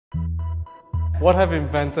What I've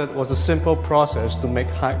invented was a simple process to make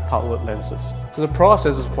high-powered lenses. So the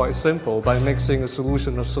process is quite simple. By mixing a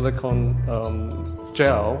solution of silicone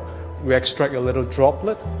gel, we extract a little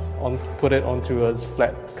droplet, put it onto a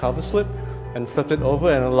flat cover slip, and flip it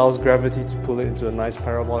over, and allows gravity to pull it into a nice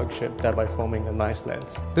parabolic shape, thereby forming a nice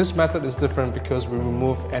lens. This method is different because we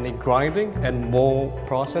remove any grinding and mold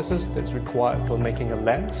processes that's required for making a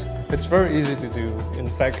lens. It's very easy to do. In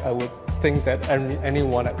fact, I would think that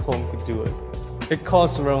anyone at home could do it. It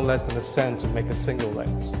costs around less than a cent to make a single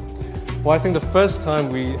lens. Well, I think the first time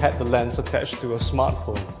we had the lens attached to a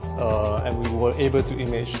smartphone and we were able to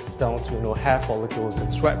image down to hair follicles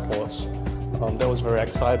and sweat pores, that was very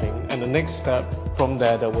exciting. And the next step from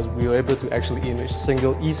there, we were able to actually image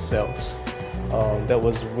single yeast cells. That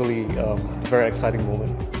was really a very exciting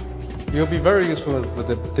moment. It will be very useful for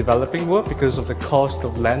the developing work because of the cost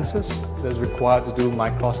of lenses that's required to do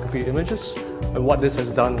microscopy images. And what this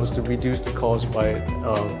has done was to reduce the cost by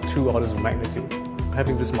 2 orders of magnitude.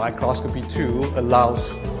 Having this microscopy tool allows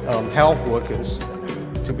health workers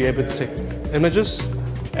to be able to take images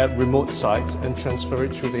at remote sites and transfer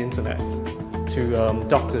it through the internet to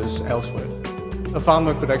doctors elsewhere. A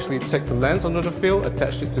farmer could actually take the lens onto the field,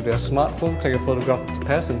 attach it to their smartphone, take a photograph of the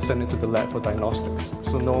pest and send it to the lab for diagnostics.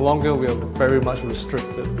 So no longer we are very much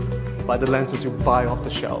restricted by the lenses you buy off the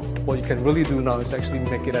shelf. What you can really do now is actually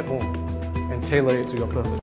make it at home and tailor it to your purpose.